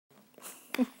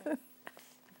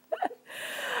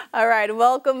All right,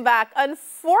 welcome back.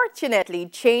 Unfortunately,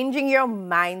 changing your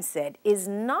mindset is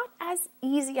not as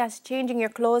easy as changing your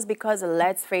clothes because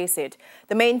let's face it,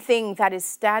 the main thing that is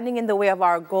standing in the way of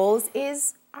our goals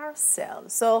is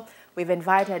ourselves. So we've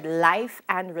invited life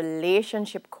and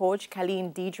relationship coach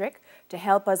Caleen Diedrick to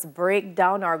help us break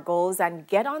down our goals and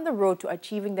get on the road to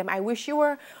achieving them. I wish you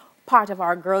were part of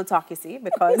our girl talk, you see,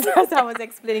 because as I was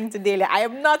explaining to Daly, I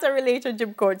am not a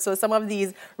relationship coach, so some of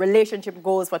these relationship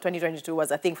goals for 2022 was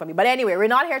a thing for me. But anyway, we're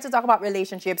not here to talk about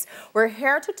relationships. We're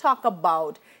here to talk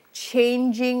about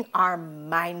changing our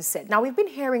mindset. Now, we've been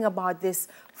hearing about this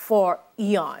for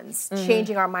eons,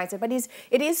 changing our mindset, but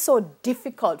it is so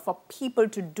difficult for people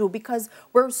to do because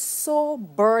we're so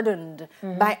burdened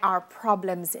by our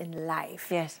problems in life.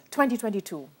 Yes.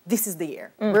 2022, this is the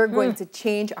year. We're going to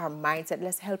change our mindset.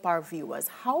 Let's help our viewers.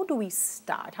 How do we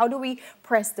start? How do we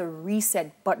press the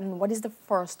reset button? What is the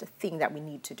first thing that we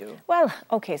need to do? Well,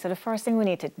 okay, so the first thing we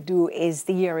need to do is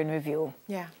the year in review.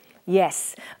 Yeah.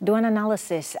 Yes, do an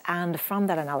analysis, and from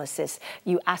that analysis,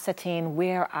 you ascertain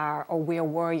where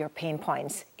were your pain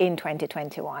points in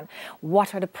 2021.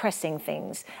 What are the pressing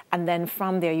things? And then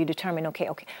from there, you determine, okay,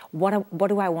 what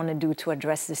do I want to do to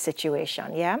address the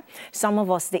situation? Yeah, some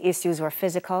of us, the issues were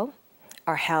physical,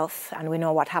 our health, and we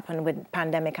know what happened with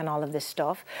pandemic and all of this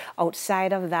stuff.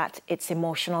 Outside of that, it's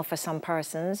emotional for some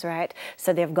persons, right?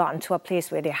 So they've gotten to a place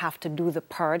where they have to do the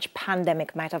purge.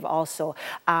 Pandemic might have also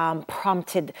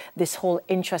prompted this whole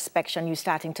introspection. You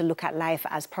starting to look at life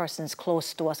as persons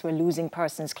close to us. We're losing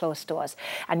persons close to us.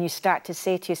 And you start to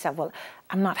say to yourself, well,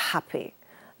 I'm not happy.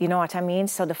 You know what I mean?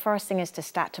 So the first thing is to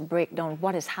start to break down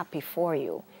what is happy for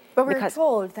you. But we're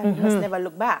told that we must never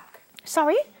look back.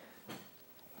 Sorry?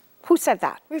 Who said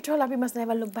that? We're told that we must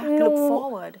never look back, look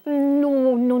forward.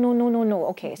 No.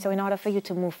 Okay, so in order for you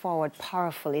to move forward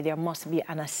powerfully, there must be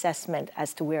an assessment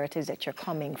as to where it is that you're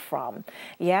coming from.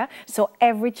 Yeah? So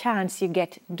every chance you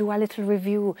get, do a little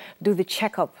review, do the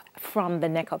checkup from the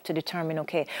neck up to determine,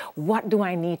 okay, what do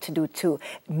I need to do to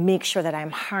make sure that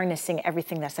I'm harnessing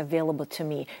everything that's available to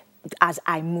me as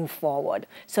I move forward.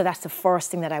 So that's the first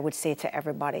thing that I would say to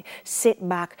everybody. Sit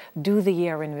back, do the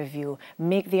year in review,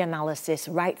 make the analysis,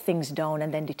 write things down,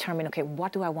 and then determine, okay,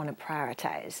 what do I want to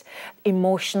prioritize?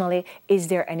 Emotionally, is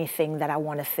there anything that I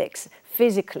want to fix?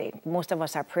 Physically, most of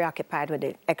us are preoccupied with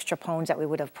the extra pounds that we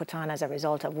would have put on as a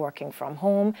result of working from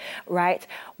home, right?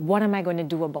 What am I going to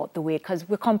do about the weight? Because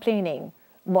we're complaining,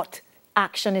 but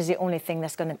action is the only thing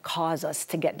that's going to cause us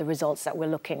to get the results that we're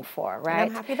looking for, right?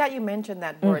 And I'm happy that you mentioned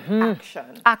that word,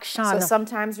 action. Action. So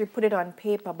sometimes we put it on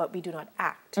paper, but we do not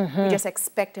act. We just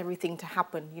expect everything to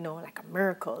happen, you know, like a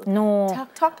miracle. No.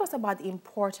 Talk to us about the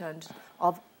importance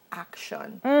of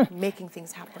action, making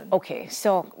things happen. Okay,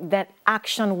 so that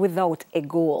action without a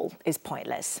goal is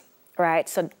pointless, right?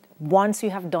 So once you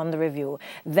have done the review,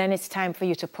 then it's time for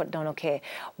you to put down, okay,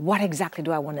 what exactly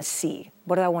do I want to see?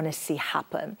 What do I want to see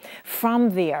happen?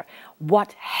 From there,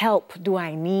 what help do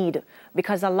I need?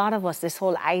 Because a lot of us, this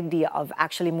whole idea of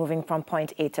actually moving from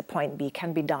point A to point B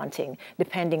can be daunting,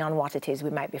 depending on what it is.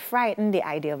 We might be frightened. The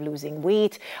idea of losing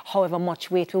weight, however much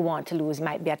weight we want to lose,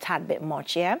 might be a tad bit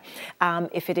much, yeah?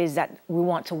 If it is that we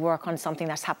want to work on something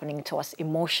that's happening to us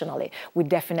emotionally, we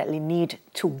definitely need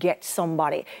to get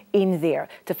somebody in there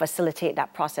to facilitate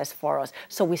that process for us.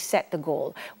 So we set the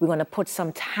goal. We're going to put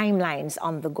some timelines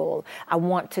on the goal. I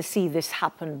want to see this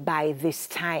happen by this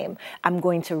time. I'm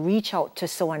going to reach out to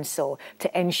so-and-so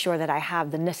to ensure that I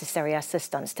have the necessary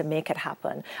assistance to make it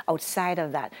happen. Outside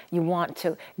of that, you want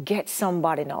to get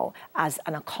somebody now as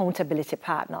an accountability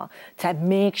partner to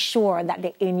make sure that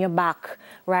they're in your back,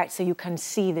 right? So you can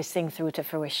see this thing through to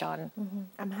fruition.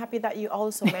 I'm happy that you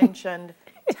also mentioned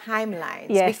timelines.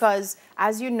 Yes. Because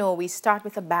as you know, we start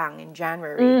with a bang in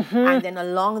January and then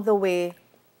along the way,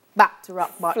 back to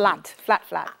rock bottom.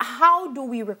 Flat. How do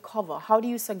we recover? How do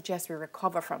you suggest we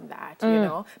recover from that, you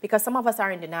know? Because some of us are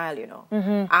in denial, you know,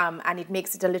 and it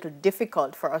makes it a little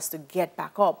difficult for us to get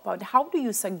back up. But how do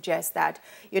you suggest that,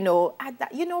 you know,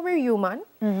 we're human,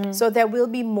 so there will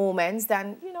be moments that,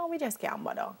 you know, we just can't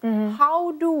bother.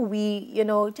 How do we, you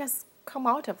know, just come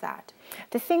out of that?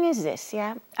 The thing is this,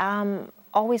 yeah,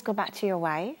 always go back to your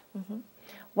why.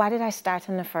 Why did I start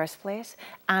in the first place?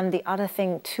 And the other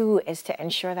thing too is to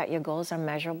ensure that your goals are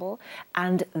measurable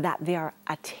and that they are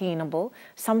attainable.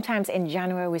 Sometimes in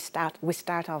January we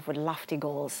start off with lofty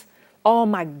goals. Oh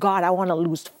my God, I want to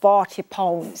lose 40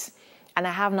 pounds. and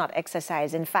I have not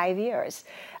exercised in 5 years.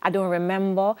 I don't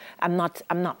remember. I'm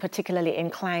not particularly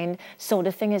inclined. So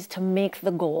the thing is to make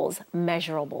the goals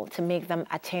measurable, to make them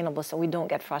attainable, so we don't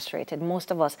get frustrated.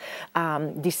 Most of us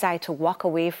decide to walk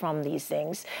away from these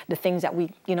things, the things that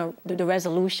we, you know, the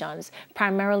resolutions,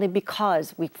 primarily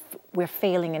because we're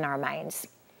failing in our minds.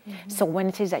 So when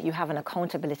it is that you have an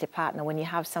accountability partner, when you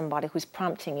have somebody who's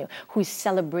prompting you, who is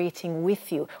celebrating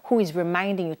with you, who is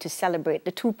reminding you to celebrate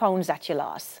the 2 pounds that you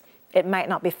lost, it might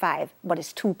not be 5, but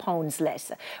it's 2 pounds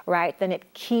less, right? Then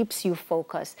it keeps you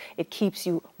focused, it keeps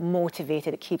you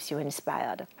motivated, it keeps you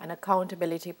inspired. An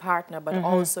accountability partner, but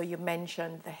also you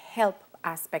mentioned the help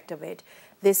aspect of it.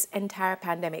 This entire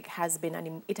pandemic has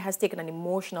been, it has taken an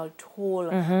emotional toll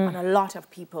on a lot of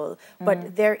people,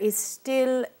 but there is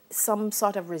still some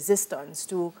sort of resistance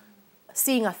to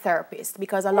seeing a therapist,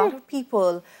 because a lot of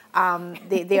people,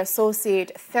 they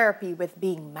associate therapy with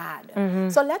being mad.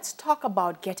 So let's talk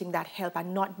about getting that help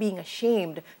and not being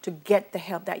ashamed to get the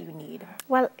help that you need.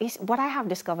 Well, what I have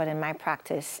discovered in my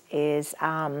practice is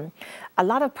a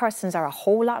lot of persons are a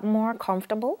whole lot more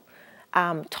comfortable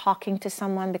talking to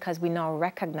someone, because we now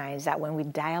recognize that when we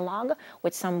dialogue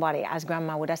with somebody, as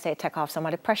grandma would have said, take off some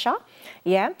of the pressure.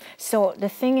 Yeah. So the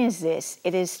thing is this,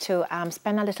 it is to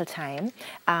spend a little time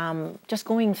just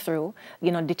going through,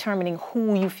 you know, determining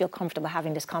who you feel comfortable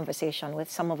having this conversation with.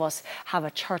 Some of us have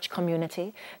a church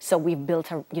community, so we've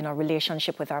built a, you know,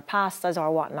 relationship with our pastors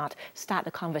or whatnot. Start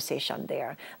the conversation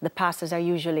there. The pastors are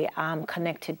usually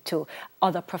connected to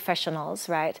other professionals,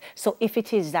 right? So if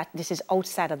it is that this is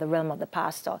outside of the realm of the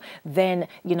pastor, then,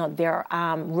 you know, they're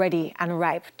ready and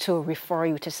ripe to refer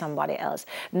you to somebody else.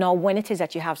 Now, when it is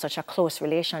that you have such a close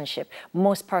relationship,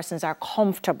 most persons are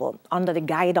comfortable under the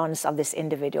guidance of this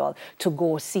individual to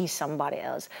go see somebody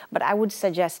else. But I would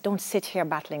suggest don't sit here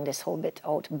battling this whole bit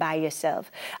out by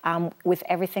yourself. With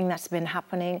everything that's been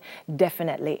happening,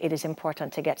 definitely it is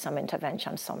important to get some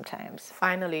intervention sometimes.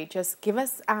 Finally, just give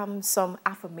us some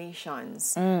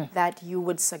affirmations that you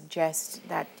would suggest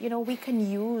that, you know, we can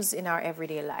use in our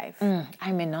everyday life.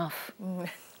 I'm enough.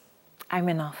 I'm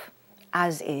enough.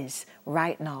 As is,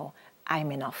 right now,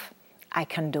 I'm enough. I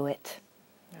can do it.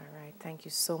 All right. Thank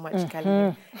you so much,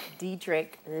 Caleen.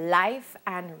 Diedrick, life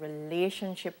and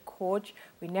relationship coach.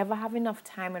 We never have enough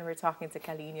time when we're talking to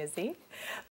Caleen, you see.